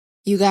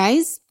You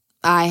guys,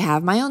 I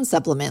have my own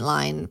supplement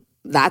line.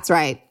 That's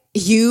right.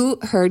 You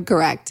heard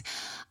correct.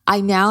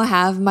 I now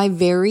have my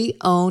very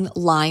own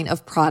line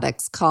of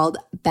products called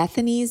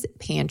Bethany's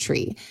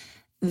Pantry.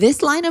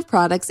 This line of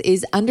products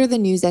is under the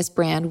Nuzest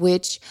brand,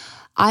 which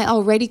I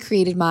already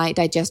created my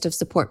digestive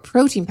support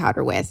protein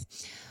powder with.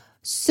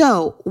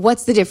 So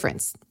what's the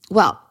difference?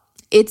 Well,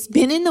 it's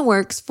been in the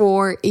works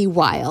for a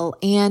while,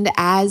 and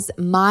as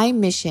my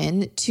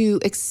mission to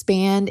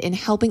expand in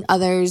helping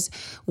others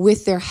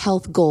with their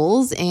health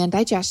goals and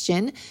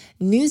digestion,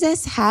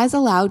 Nuzest has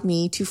allowed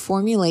me to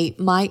formulate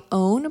my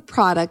own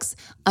products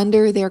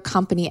under their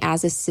company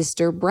as a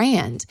sister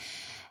brand.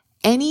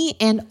 Any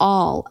and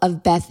all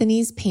of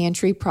Bethany's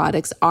Pantry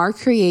products are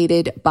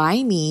created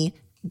by me,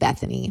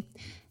 Bethany.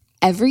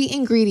 Every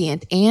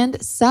ingredient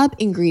and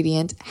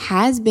sub-ingredient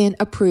has been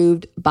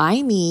approved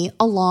by me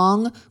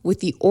along with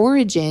the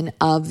origin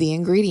of the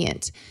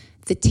ingredient.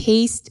 The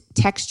taste,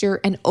 texture,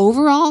 and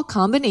overall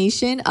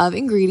combination of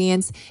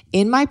ingredients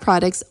in my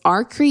products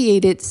are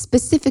created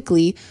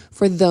specifically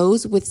for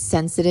those with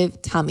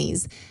sensitive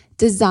tummies,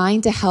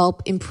 designed to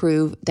help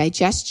improve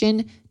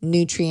digestion,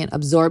 nutrient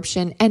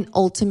absorption, and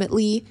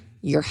ultimately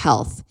your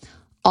health,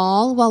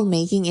 all while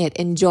making it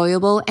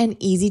enjoyable and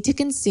easy to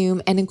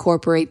consume and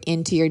incorporate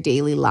into your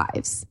daily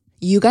lives.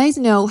 You guys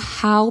know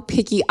how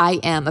picky I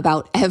am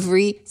about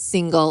every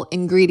single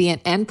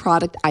ingredient and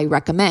product I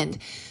recommend.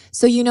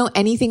 So you know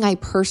anything I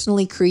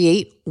personally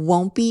create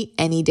won't be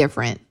any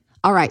different.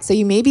 All right, so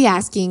you may be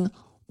asking,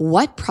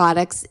 what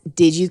products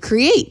did you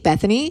create,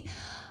 Bethany?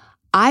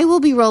 I will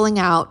be rolling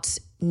out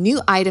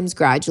new items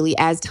gradually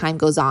as time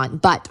goes on.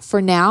 But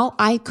for now,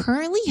 I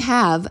currently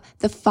have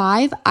the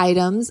 5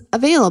 items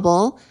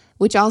available,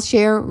 which I'll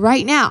share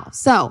right now.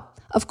 So,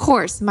 of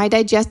course, my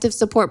digestive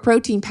support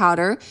protein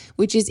powder,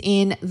 which is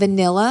in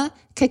vanilla,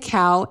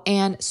 cacao,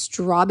 and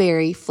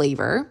strawberry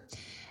flavor.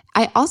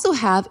 I also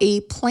have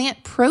a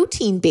plant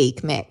protein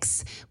bake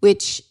mix,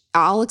 which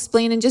I'll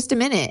explain in just a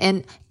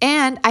minute.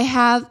 And I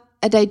have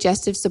a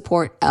digestive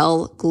support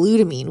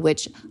L-Glutamine,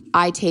 which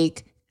I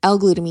take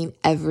L-Glutamine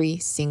every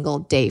single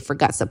day for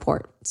gut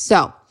support.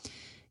 So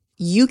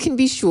you can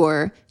be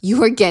sure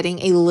you are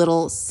getting a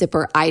little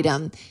sipper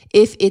item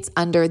if it's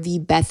under the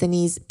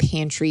Bethany's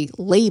Pantry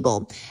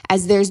label,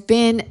 as there's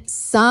been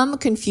some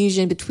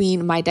confusion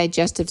between my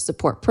digestive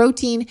support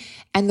protein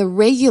and the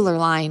regular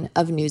line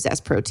of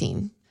Nuzest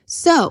protein.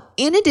 So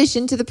in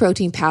addition to the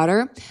protein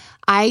powder,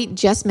 I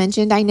just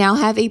mentioned I now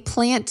have a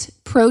plant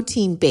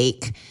protein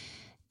bake.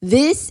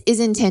 This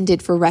is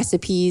intended for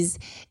recipes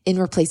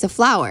in place of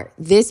flour.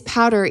 This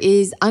powder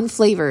is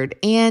unflavored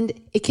and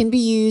it can be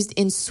used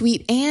in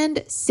sweet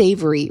and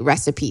savory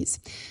recipes.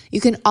 You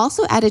can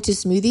also add it to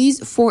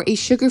smoothies for a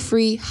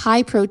sugar-free,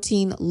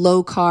 high-protein,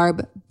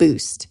 low-carb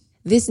boost.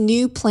 This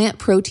new plant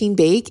protein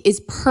bake is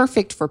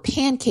perfect for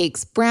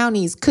pancakes,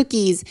 brownies,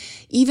 cookies,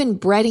 even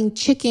breading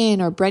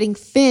chicken or breading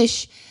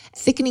fish,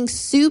 thickening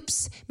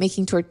soups,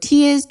 making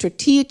tortillas,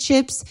 tortilla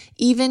chips,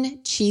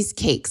 even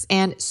cheesecakes,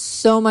 and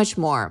so much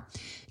more.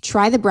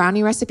 Try the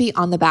brownie recipe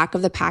on the back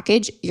of the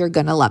package. You're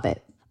gonna love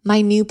it.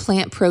 My new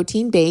plant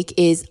protein bake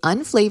is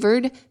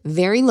unflavored,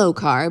 very low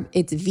carb.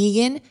 It's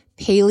vegan,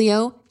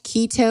 paleo,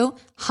 keto,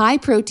 high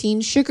protein,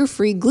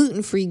 sugar-free,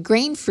 gluten-free,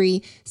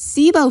 grain-free,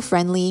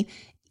 SIBO-friendly,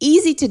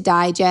 easy to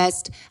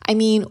digest. I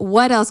mean,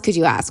 what else could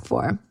you ask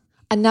for?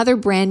 Another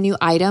brand new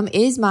item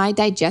is my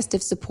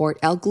digestive support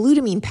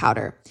L-Glutamine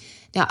powder.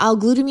 Now,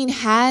 L-Glutamine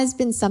has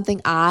been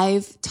something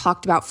I've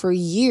talked about for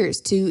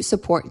years to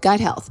support gut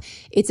health.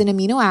 It's an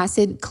amino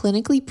acid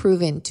clinically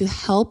proven to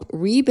help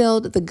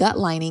rebuild the gut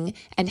lining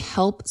and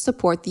help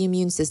support the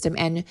immune system,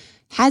 and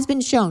has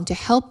been shown to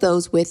help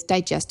those with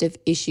digestive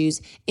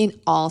issues in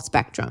all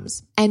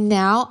spectrums. And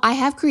now I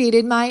have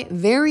created my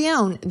very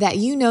own that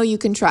you know you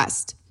can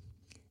trust.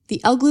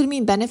 The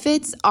L-Glutamine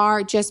benefits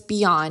are just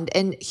beyond,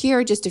 and here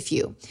are just a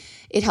few.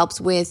 It helps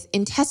with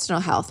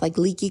intestinal health, like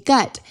leaky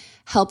gut,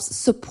 helps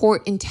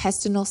support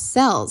intestinal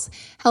cells,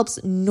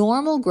 helps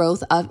normal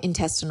growth of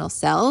intestinal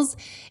cells.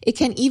 It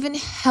can even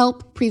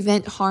help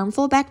prevent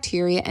harmful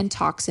bacteria and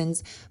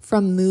toxins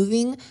from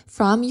moving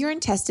from your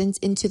intestines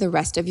into the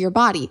rest of your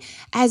body,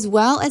 as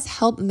well as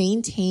help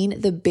maintain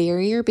the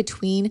barrier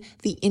between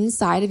the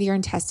inside of your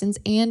intestines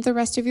and the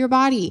rest of your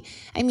body.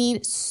 I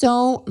mean,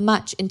 so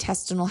much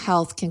intestinal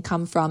health can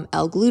come from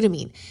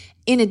L-Glutamine.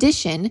 In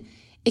addition,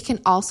 it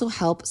can also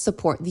help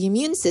support the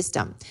immune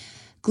system.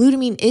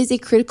 Glutamine is a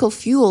critical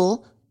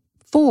fuel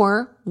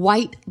for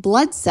white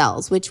blood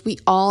cells, which we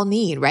all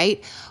need,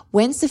 right?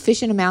 When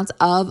sufficient amounts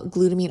of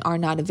glutamine are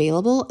not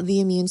available, the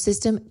immune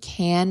system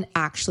can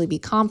actually be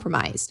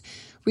compromised.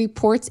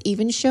 Reports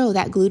even show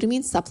that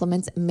glutamine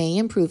supplements may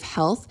improve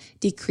health,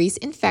 decrease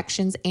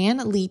infections,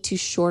 and lead to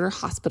shorter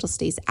hospital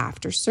stays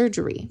after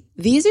surgery.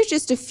 These are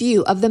just a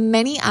few of the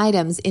many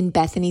items in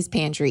Bethany's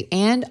Pantry,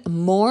 and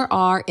more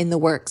are in the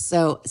works,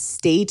 so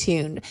stay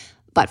tuned.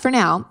 But for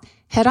now,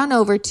 head on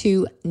over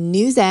to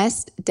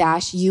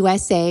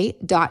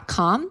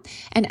newzest-usa.com.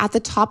 And at the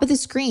top of the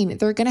screen,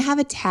 they're going to have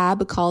a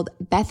tab called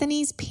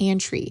Bethany's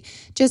Pantry.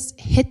 Just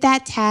hit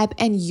that tab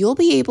and you'll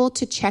be able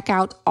to check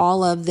out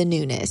all of the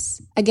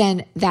newness.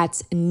 Again,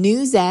 that's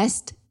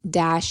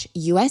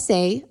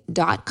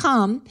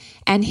newzest-usa.com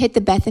and hit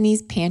the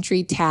Bethany's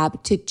Pantry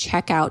tab to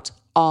check out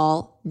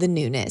all the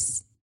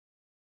newness.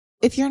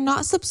 If you're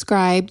not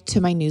subscribed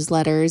to my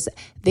newsletters,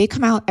 they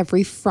come out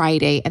every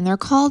Friday and they're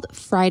called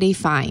Friday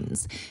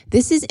Finds.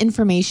 This is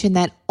information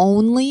that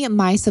only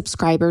my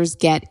subscribers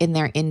get in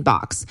their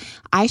inbox.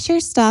 I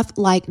share stuff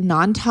like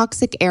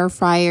non-toxic air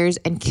fryers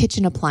and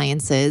kitchen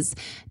appliances,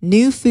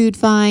 new food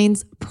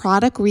finds,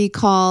 product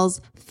recalls,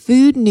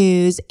 food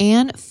news,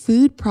 and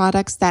food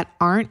products that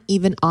aren't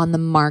even on the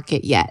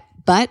market yet.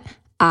 But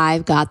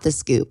I've got the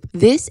scoop.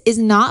 This is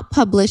not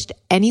published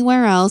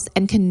anywhere else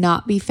and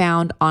cannot be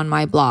found on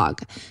my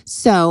blog.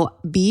 So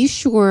be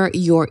sure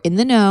you're in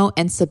the know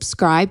and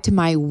subscribe to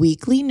my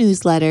weekly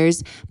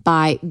newsletters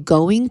by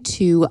going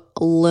to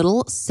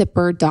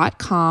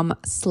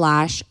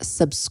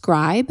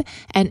littlesipper.com/subscribe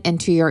and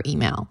enter your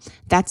email.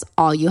 That's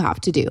all you have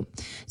to do.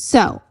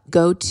 So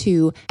go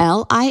to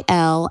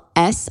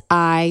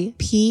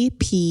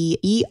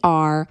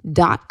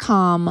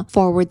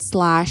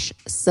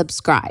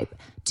LILSIPPER.com/subscribe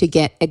to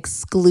get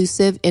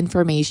exclusive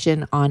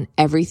information on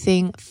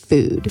everything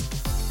food.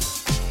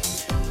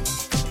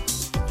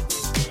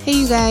 Hey,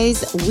 you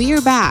guys, we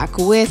are back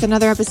with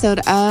another episode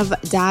of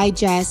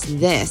Digest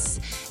This.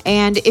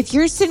 And if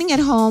you're sitting at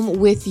home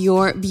with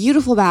your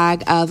beautiful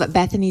bag of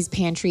Bethany's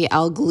Pantry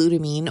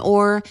L-Glutamine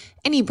or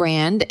any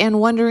brand and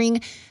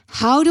wondering,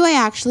 how do I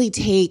actually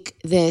take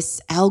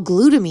this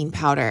L-Glutamine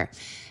powder?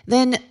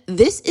 Then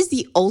this is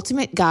the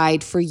ultimate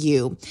guide for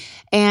you.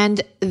 And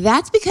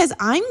that's because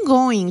I'm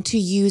going to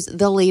use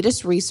the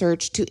latest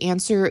research to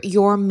answer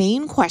your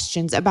main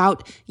questions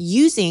about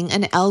using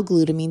an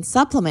L-Glutamine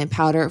supplement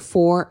powder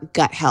for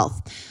gut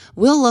health.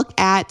 We'll look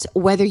at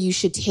whether you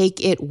should take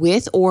it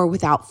with or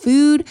without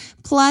food,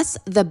 plus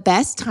the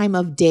best time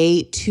of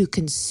day to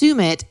consume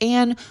it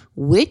and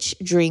which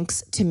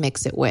drinks to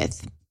mix it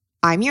with.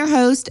 I'm your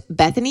host,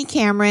 Bethany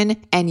Cameron,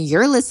 and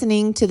you're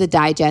listening to the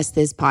Digest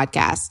This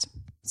podcast.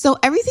 So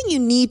everything you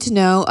need to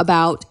know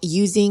about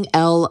using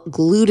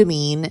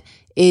L-Glutamine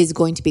is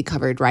going to be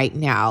covered right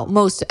now,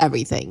 most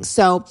everything.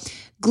 So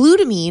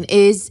glutamine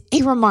is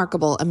a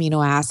remarkable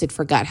amino acid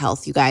for gut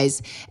health, you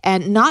guys.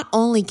 And not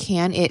only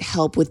can it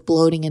help with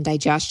bloating and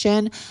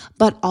digestion,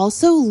 but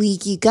also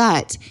leaky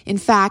gut. In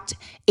fact,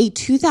 a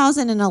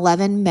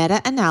 2011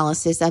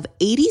 meta-analysis of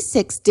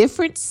 86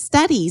 different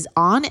studies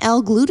on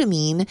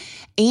L-Glutamine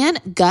and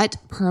gut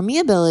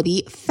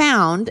permeability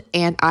found,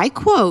 and I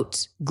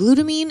quote,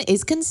 "Glutamine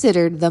is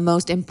considered the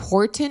most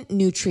important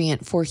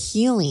nutrient for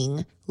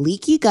healing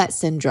leaky gut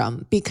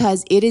syndrome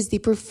because it is the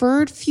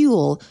preferred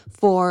fuel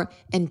for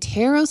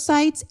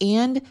enterocytes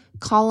and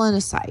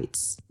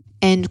colonocytes,"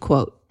 end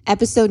quote.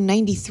 Episode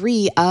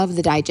 93 of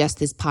the Digest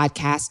This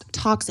podcast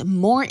talks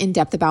more in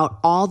depth about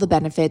all the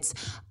benefits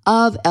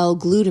of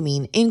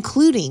L-Glutamine,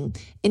 including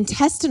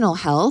intestinal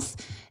health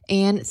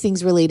and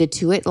things related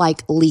to it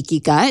like leaky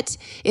gut.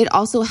 It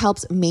also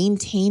helps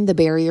maintain the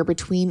barrier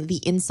between the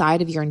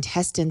inside of your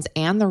intestines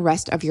and the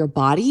rest of your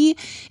body.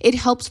 It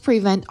helps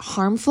prevent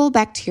harmful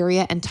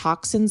bacteria and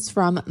toxins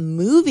from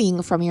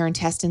moving from your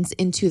intestines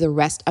into the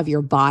rest of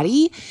your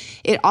body.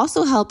 It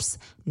also helps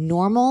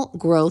normal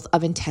growth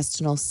of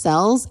intestinal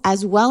cells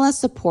as well as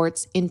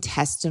supports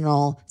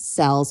intestinal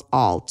cells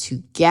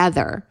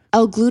altogether.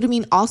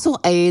 L-Glutamine also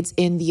aids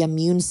in the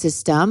immune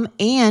system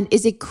and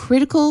is a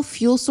critical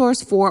fuel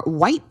source for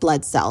white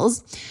blood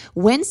cells.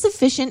 When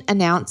sufficient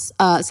amounts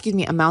of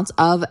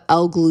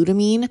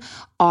L-Glutamine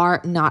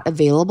are not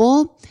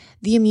available,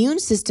 the immune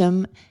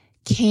system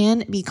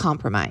can be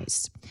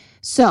compromised.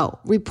 So,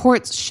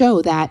 reports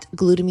show that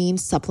glutamine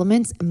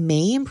supplements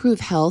may improve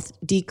health,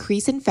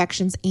 decrease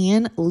infections,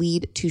 and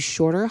lead to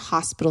shorter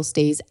hospital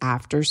stays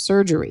after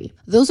surgery.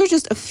 Those are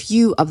just a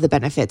few of the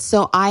benefits.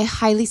 So, I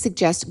highly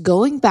suggest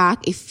going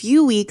back a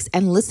few weeks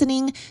and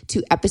listening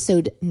to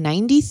episode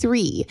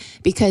 93,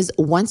 because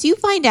once you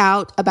find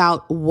out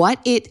about what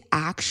it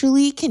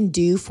actually can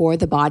do for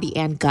the body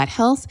and gut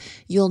health,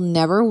 you'll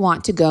never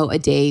want to go a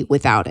day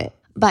without it.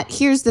 But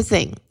here's the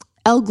thing.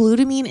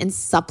 L-Glutamine in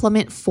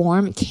supplement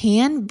form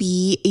can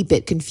be a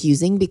bit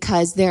confusing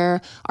because there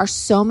are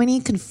so many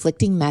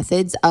conflicting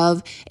methods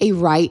of a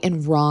right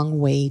and wrong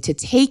way to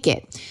take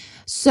it.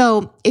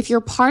 So if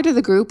you're part of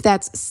the group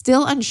that's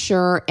still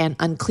unsure and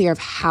unclear of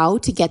how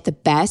to get the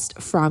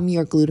best from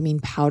your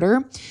glutamine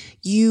powder,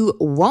 you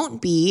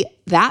won't be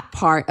that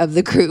part of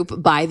the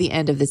group by the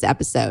end of this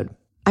episode.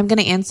 I'm going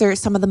to answer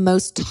some of the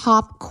most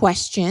top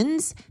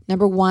questions.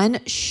 Number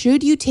 1,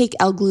 should you take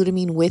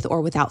L-Glutamine with or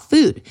without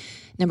food?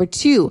 Number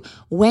 2,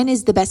 when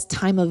is the best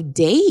time of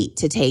day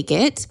to take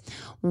it?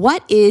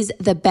 What is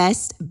the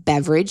best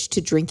beverage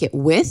to drink it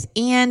with?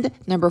 And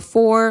number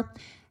 4,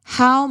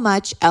 how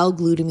much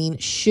L-Glutamine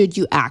should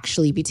you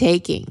actually be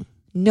taking?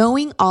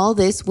 Knowing all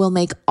this will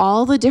make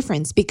all the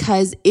difference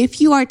because if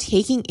you are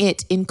taking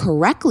it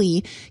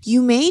incorrectly,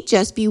 you may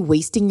just be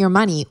wasting your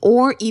money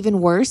or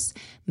even worse,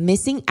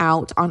 missing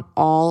out on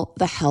all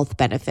the health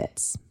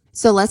benefits.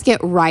 So let's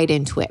get right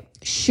into it.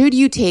 Should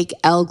you take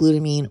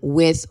L-Glutamine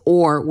with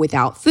or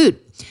without food?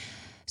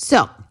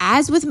 So,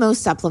 as with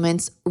most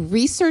supplements,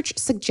 research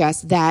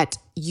suggests that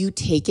you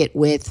take it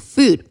with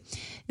food.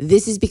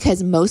 This is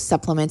because most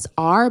supplements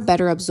are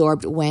better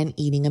absorbed when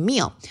eating a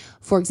meal.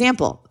 For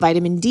example,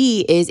 vitamin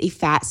D is a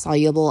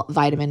fat-soluble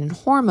vitamin and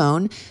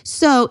hormone,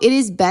 so it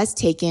is best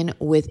taken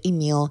with a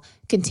meal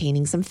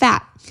containing some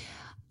fat.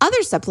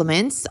 Other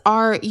supplements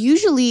are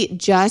usually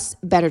just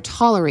better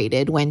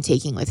tolerated when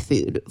taking with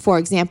food. For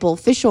example,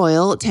 fish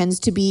oil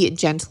tends to be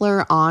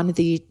gentler on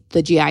the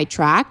GI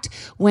tract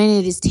when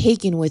it is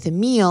taken with a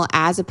meal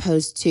as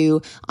opposed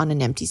to on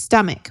an empty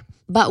stomach.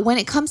 But when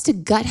it comes to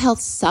gut health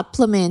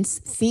supplements,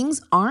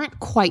 things aren't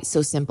quite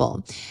so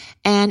simple.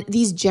 And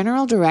these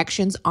general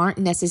directions aren't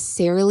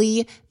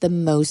necessarily the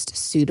most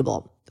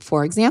suitable.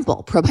 For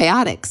example,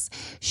 probiotics.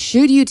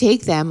 Should you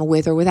take them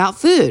with or without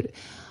food?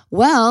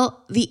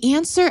 Well, the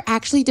answer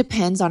actually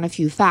depends on a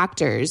few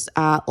factors,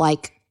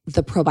 like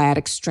the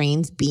probiotic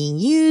strains being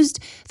used,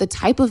 the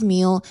type of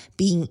meal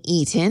being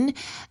eaten,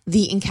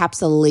 the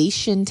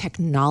encapsulation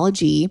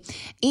technology,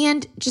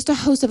 and just a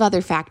host of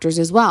other factors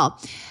as well.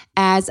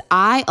 As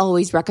I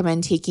always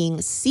recommend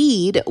taking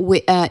seed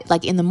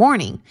like in the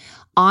morning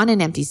on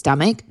an empty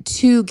stomach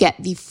to get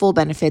the full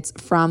benefits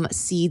from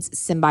Seed's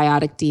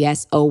Symbiotic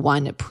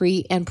DS-01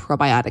 pre and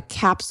probiotic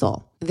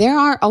capsule. There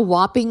are a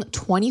whopping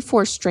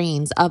 24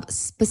 strains of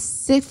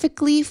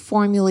specifically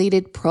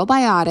formulated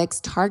probiotics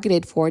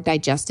targeted for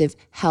digestive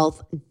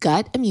health,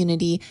 gut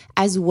immunity,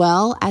 as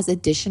well as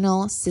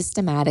additional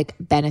systematic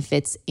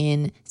benefits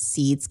in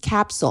Seed's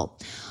capsule.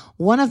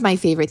 One of my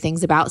favorite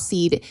things about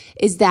Seed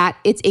is that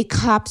it's a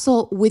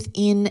capsule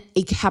within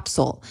a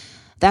capsule.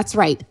 That's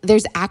right.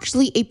 There's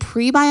actually a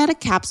prebiotic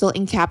capsule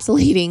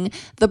encapsulating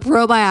the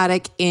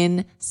probiotic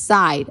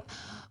inside,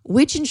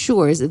 which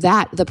ensures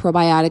that the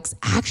probiotics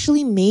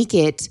actually make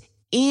it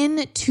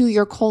into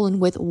your colon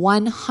with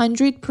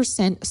 100%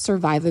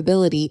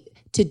 survivability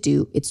to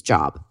do its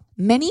job.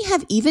 Many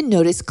have even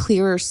noticed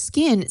clearer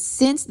skin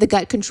since the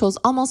gut controls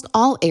almost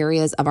all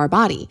areas of our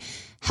body.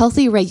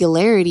 Healthy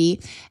regularity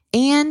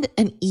and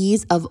an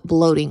ease of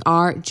bloating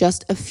are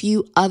just a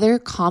few other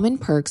common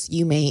perks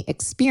you may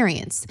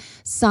experience,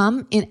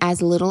 some in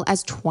as little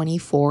as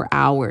 24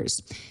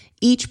 hours.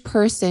 Each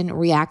person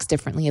reacts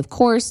differently, of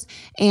course,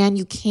 and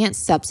you can't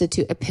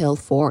substitute a pill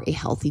for a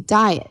healthy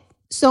diet.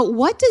 So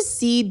what does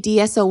Seed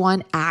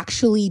DS-01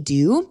 actually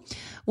do?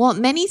 Well,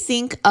 many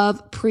think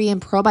of pre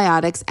and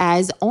probiotics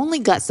as only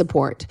gut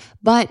support,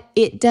 but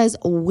it does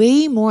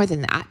way more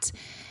than that.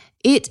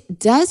 It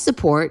does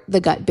support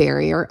the gut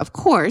barrier, of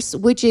course,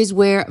 which is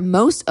where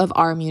most of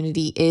our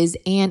immunity is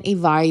and a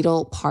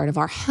vital part of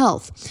our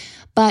health.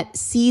 But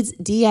Seed's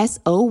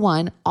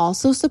DS-01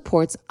 also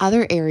supports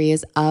other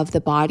areas of the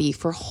body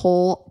for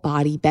whole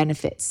body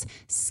benefits,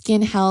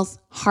 skin health,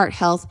 heart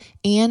health,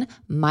 and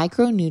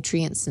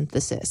micronutrient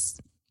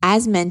synthesis.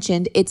 As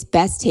mentioned, it's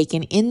best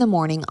taken in the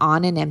morning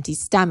on an empty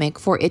stomach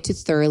for it to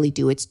thoroughly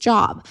do its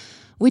job,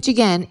 which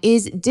again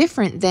is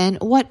different than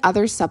what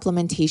other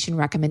supplementation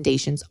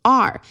recommendations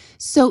are.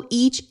 So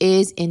each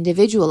is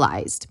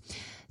individualized.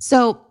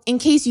 So in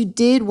case you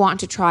did want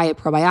to try a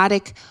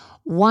probiotic,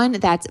 one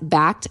that's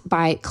backed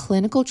by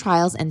clinical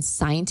trials and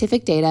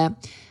scientific data,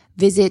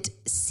 visit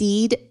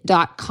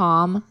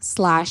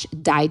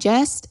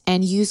seed.com/digest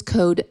and use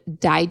code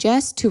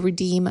DIGEST to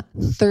redeem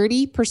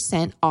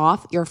 30%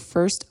 off your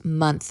first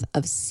month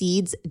of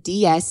Seed's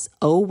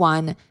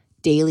DS-01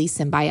 Daily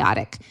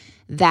Symbiotic.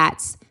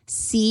 That's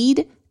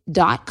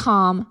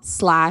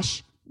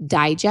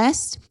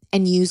seed.com/digest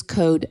and use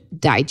code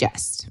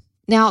DIGEST.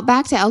 Now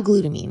back to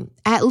L-Glutamine.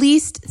 At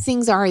least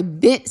things are a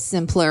bit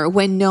simpler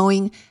when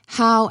knowing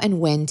how and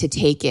when to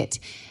take it.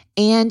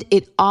 And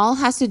it all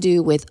has to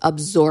do with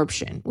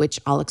absorption,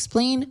 which I'll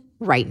explain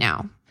right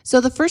now.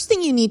 So the first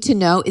thing you need to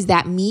know is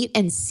that meat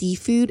and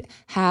seafood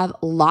have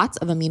lots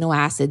of amino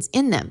acids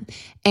in them.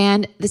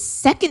 And the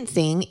second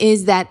thing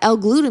is that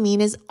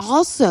L-Glutamine is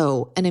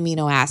also an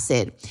amino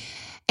acid.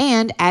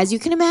 And as you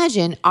can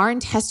imagine, our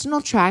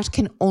intestinal tract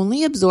can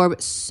only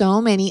absorb so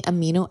many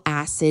amino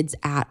acids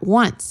at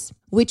once,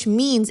 which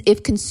means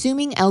if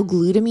consuming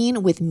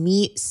L-Glutamine with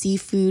meat,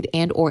 seafood,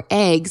 and or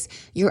eggs,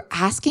 you're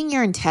asking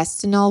your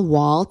intestinal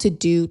wall to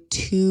do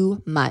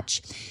too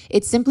much.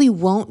 It simply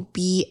won't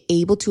be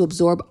able to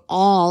absorb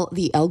all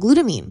the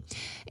L-Glutamine.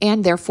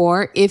 And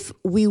therefore, if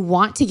we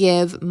want to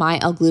give my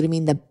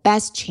L-Glutamine the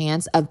best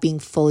chance of being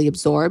fully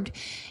absorbed,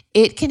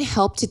 it can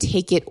help to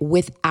take it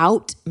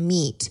without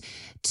meat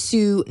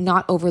to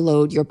not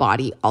overload your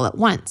body all at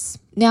once.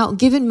 Now,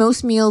 given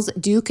most meals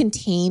do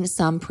contain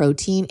some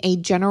protein, a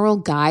general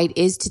guide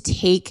is to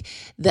take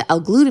the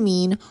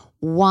L-Glutamine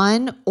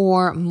 1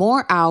 or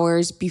more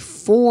hours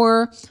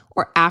before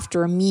or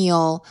after a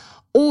meal,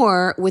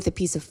 or with a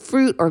piece of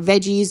fruit or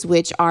veggies,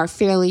 which are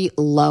fairly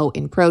low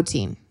in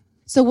protein.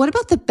 So what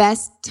about the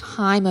best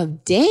time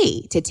of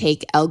day to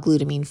take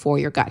L-glutamine for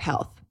your gut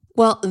health?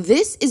 Well,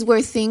 this is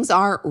where things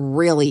are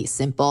really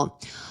simple.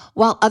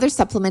 While other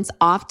supplements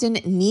often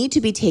need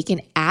to be taken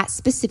at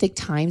specific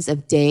times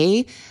of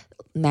day,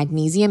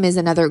 magnesium is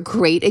another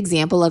great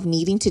example of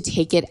needing to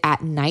take it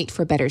at night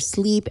for better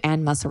sleep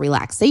and muscle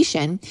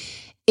relaxation.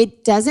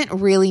 It doesn't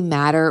really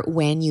matter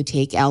when you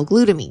take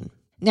L-glutamine.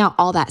 Now,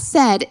 all that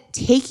said,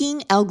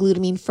 taking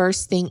L-glutamine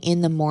first thing in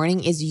the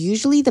morning is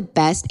usually the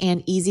best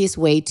and easiest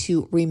way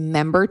to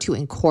remember to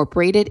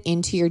incorporate it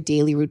into your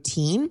daily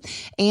routine.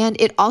 And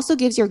it also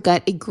gives your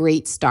gut a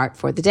great start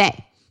for the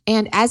day.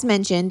 And as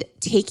mentioned,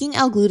 taking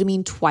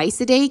L-glutamine twice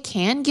a day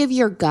can give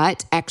your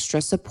gut extra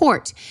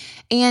support.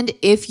 And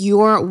if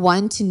you're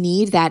one to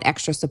need that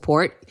extra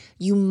support,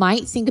 you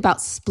might think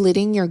about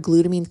splitting your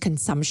glutamine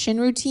consumption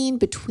routine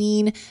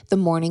between the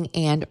morning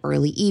and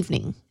early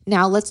evening.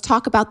 Now, let's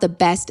talk about the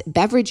best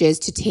beverages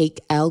to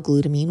take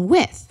L-glutamine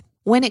with.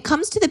 When it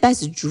comes to the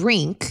best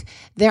drink,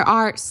 there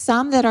are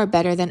some that are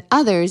better than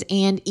others,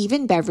 and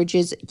even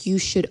beverages you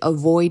should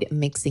avoid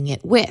mixing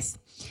it with.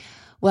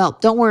 Well,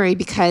 don't worry,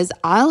 because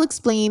I'll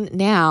explain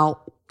now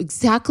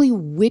exactly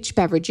which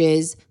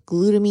beverages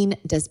glutamine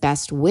does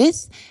best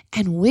with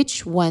and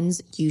which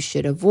ones you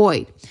should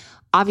avoid.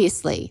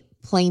 Obviously,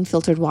 plain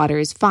filtered water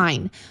is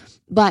fine,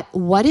 but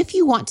what if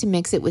you want to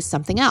mix it with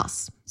something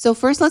else? So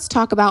first, let's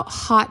talk about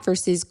hot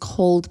versus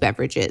cold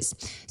beverages.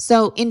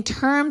 So in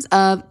terms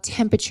of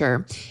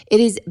temperature, it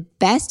is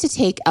best to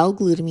take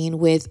L-glutamine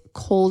with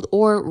cold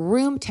or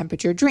room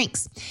temperature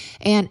drinks.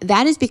 And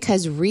that is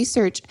because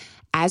research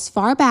as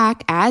far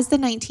back as the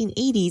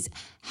 1980s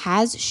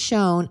has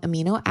shown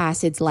amino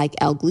acids like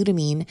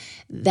L-glutamine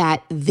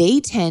that they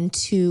tend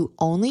to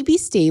only be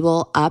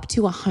stable up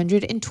to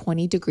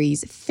 120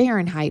 degrees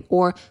Fahrenheit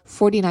or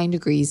 49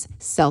 degrees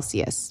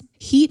Celsius.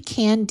 Heat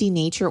can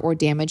denature or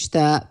damage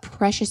the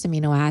precious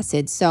amino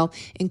acids, so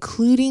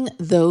including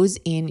those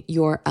in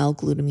your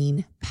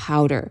L-glutamine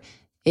powder.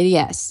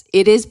 Yes,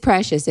 it is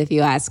precious if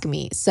you ask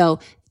me. So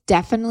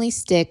definitely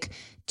stick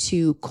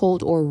to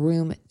cold or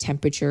room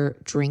temperature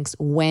drinks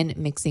when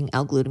mixing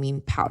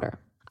L-glutamine powder.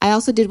 I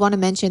also did want to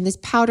mention this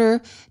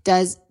powder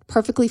does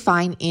perfectly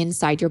fine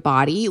inside your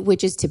body,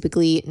 which is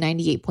typically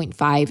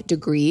 98.5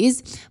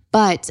 degrees,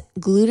 but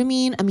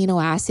glutamine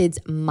amino acids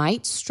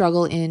might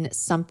struggle in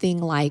something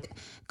like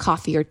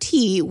coffee or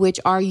tea, which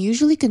are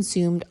usually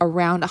consumed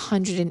around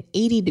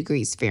 180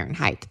 degrees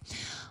Fahrenheit.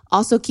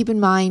 Also keep in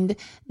mind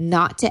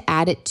not to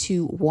add it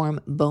to warm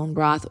bone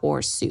broth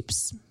or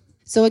soups.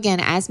 So again,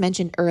 as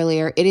mentioned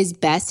earlier, it is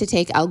best to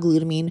take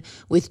L-glutamine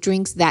with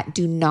drinks that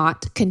do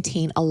not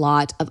contain a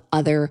lot of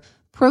other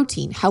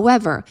protein.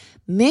 However,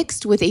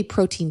 mixed with a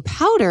protein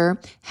powder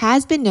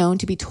has been known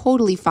to be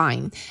totally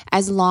fine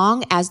as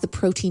long as the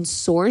protein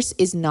source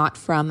is not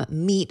from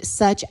meat,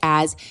 such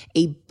as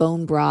a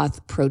bone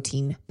broth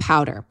protein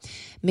powder.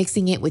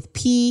 Mixing it with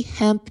pea,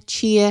 hemp,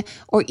 chia,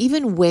 or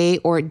even whey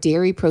or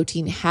dairy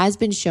protein has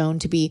been shown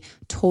to be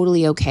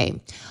totally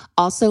okay.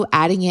 Also,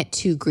 adding it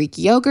to Greek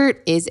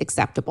yogurt is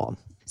acceptable.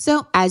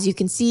 So as you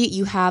can see,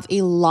 you have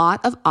a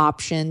lot of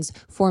options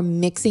for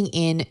mixing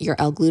in your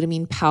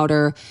L-glutamine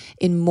powder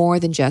in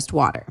more than just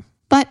water.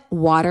 But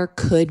water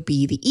could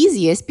be the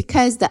easiest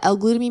because the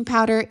L-glutamine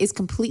powder is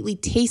completely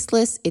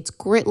tasteless, it's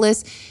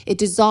gritless, it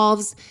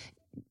dissolves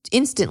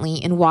instantly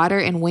in water,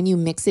 and when you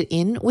mix it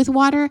in with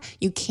water,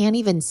 you can't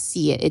even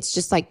see it. It's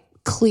just like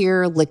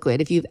clear liquid.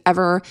 If you've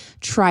ever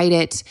tried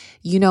it,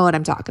 you know what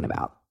I'm talking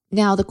about.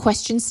 Now, the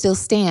question still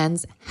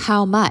stands,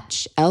 how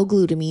much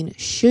L-glutamine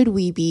should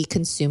we be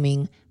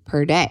consuming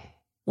per day?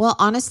 Well,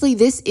 honestly,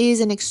 this is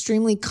an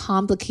extremely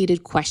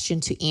complicated question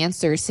to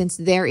answer since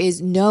there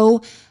is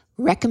no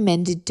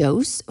recommended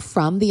dose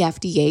from the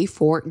FDA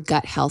for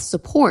gut health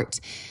support.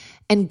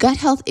 And gut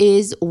health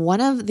is one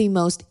of the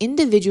most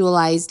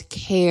individualized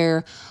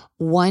care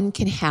one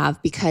can have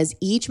because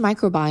each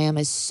microbiome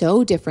is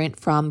so different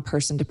from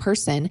person to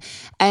person,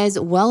 as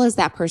well as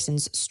that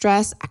person's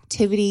stress,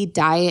 activity,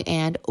 diet,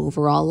 and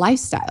overall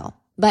lifestyle.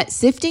 But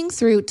sifting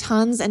through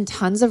tons and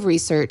tons of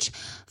research,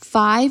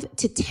 5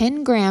 to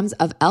 10 grams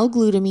of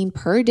L-glutamine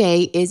per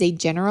day is a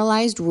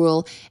generalized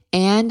rule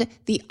and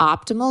the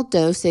optimal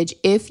dosage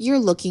if you're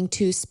looking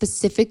to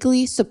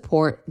specifically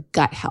support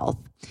gut health.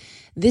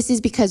 This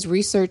is because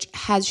research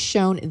has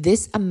shown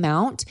this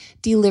amount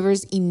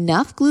delivers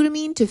enough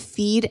glutamine to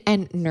feed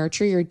and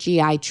nurture your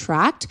GI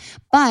tract,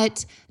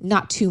 but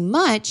not too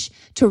much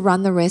to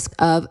run the risk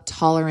of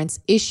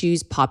tolerance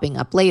issues popping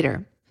up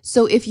later.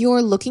 So if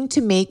you're looking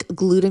to make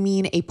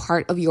glutamine a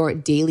part of your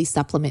daily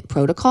supplement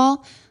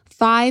protocol,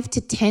 5 to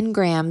 10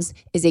 grams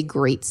is a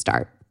great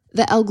start.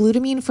 The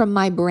L-glutamine from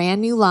my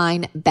brand new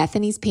line,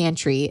 Bethany's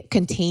Pantry,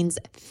 contains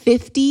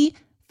 50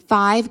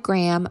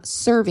 5-gram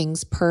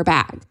servings per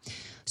bag.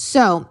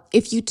 So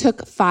if you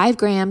took 5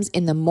 grams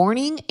in the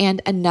morning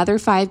and another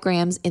 5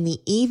 grams in the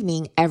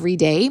evening every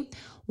day,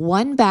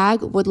 one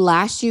bag would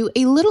last you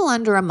a little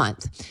under a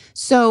month.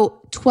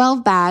 So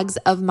 12 bags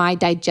of my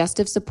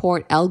digestive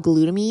support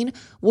L-glutamine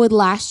would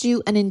last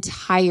you an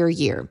entire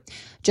year.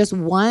 just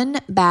 1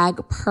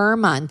 bag per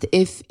month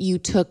if you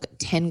took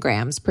 10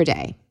 grams per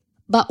day.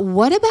 But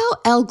what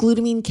about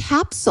L-Glutamine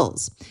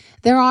capsules?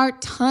 There are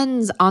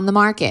tons on the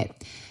market.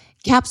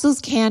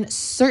 Capsules can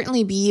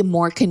certainly be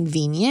more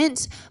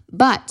convenient,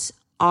 but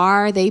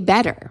are they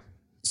better?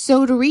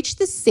 So to reach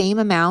the same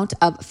amount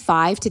of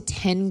 5 to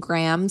 10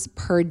 grams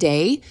per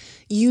day,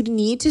 you'd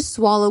need to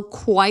swallow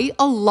quite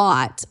a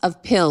lot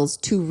of pills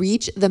to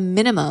reach the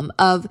minimum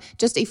of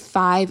just a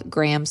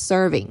 5-gram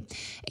serving.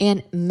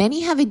 And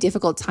many have a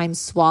difficult time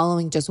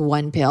swallowing just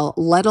one pill,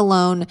 let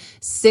alone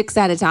 6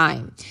 at a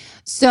time.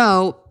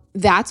 So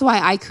that's why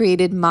I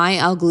created my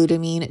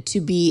L-Glutamine to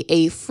be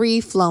a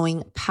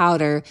free-flowing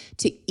powder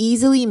to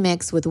easily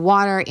mix with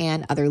water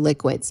and other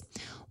liquids.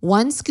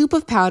 1 scoop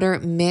of powder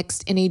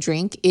mixed in a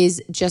drink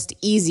is just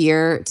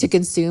easier to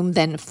consume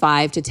than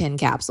 5 to 10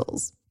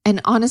 capsules.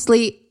 And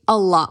honestly, a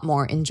lot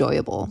more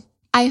enjoyable.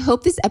 I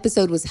hope this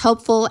episode was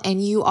helpful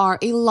and you are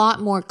a lot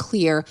more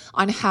clear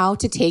on how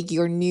to take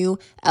your new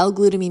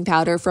L-Glutamine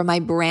powder from my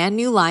brand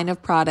new line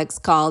of products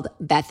called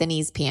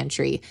Bethany's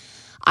Pantry.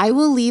 I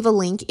will leave a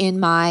link in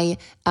my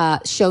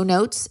show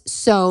notes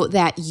so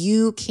that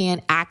you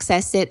can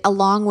access it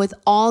along with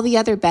all the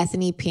other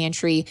Bethany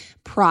Pantry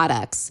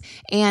products.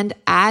 And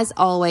as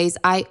always,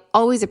 I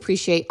always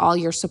appreciate all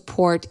your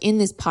support in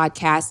this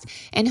podcast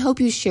and hope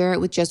you share it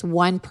with just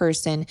one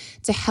person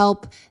to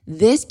help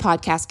this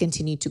podcast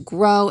continue to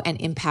grow and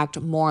impact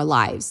more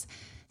lives.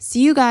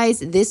 See you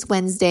guys this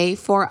Wednesday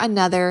for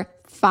another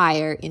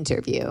fire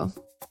interview.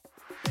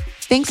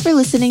 Thanks for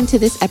listening to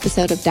this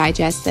episode of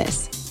Digest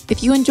This.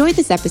 If you enjoyed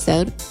this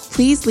episode,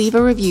 please leave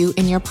a review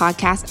in your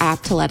podcast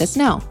app to let us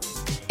know.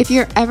 If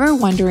you're ever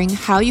wondering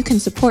how you can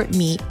support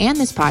me and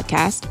this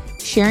podcast,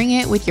 sharing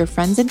it with your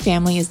friends and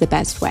family is the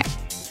best way.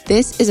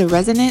 This is a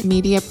Resonant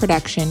Media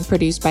production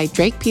produced by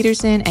Drake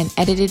Peterson and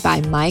edited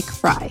by Mike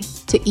Fry.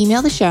 To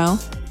email the show,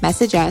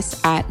 message us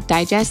at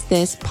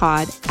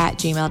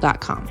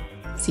digestthispod@gmail.com.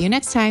 See you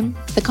next time.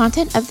 The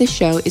content of this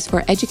show is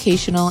for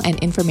educational and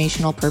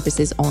informational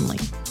purposes only.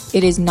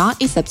 It is not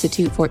a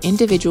substitute for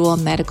individual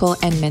medical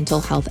and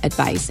mental health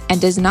advice and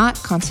does not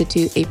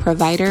constitute a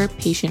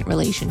provider-patient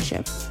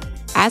relationship.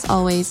 As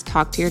always,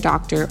 talk to your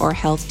doctor or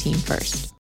health team first.